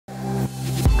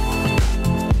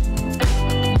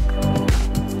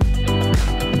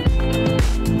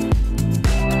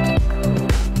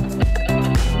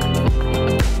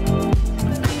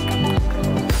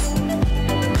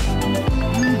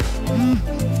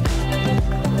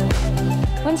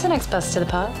When's the next bus to the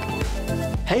park?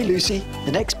 Hey Lucy,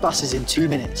 the next bus is in 2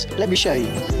 minutes. Let me show you.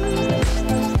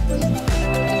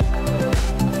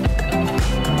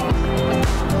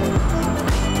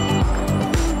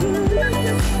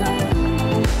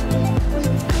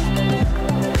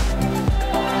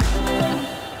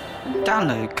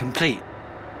 Download complete.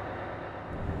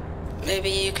 Maybe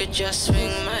you could just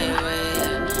swing my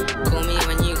way. Call me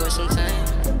when you got some time.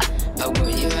 I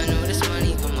got you, I know this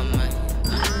money on my mind.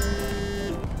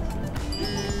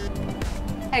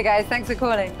 Hey guys, thanks for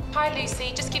calling. Hi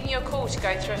Lucy, just giving you a call to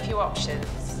go through a few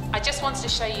options. I just wanted to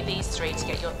show you these three to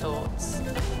get your thoughts.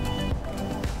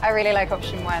 I really like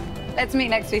option one. Let's meet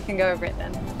next week and go over it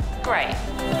then. Great.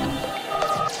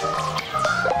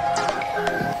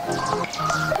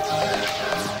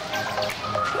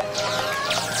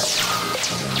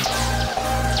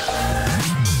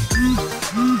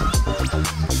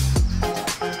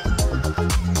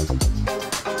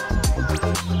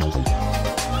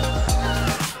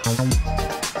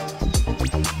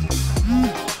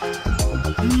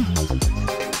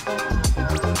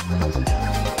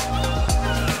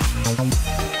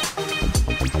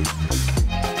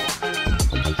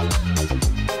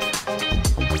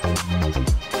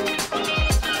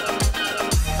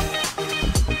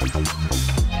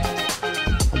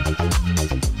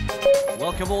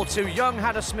 Welcome all to young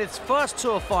Hannah Smith's first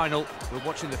tour final. We're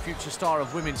watching the future star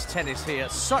of women's tennis here.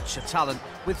 Such a talent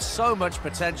with so much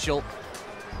potential.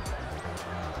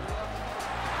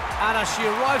 And as she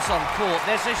arrives on court,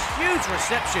 there's a huge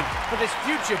reception for this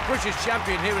future British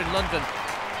champion here in London.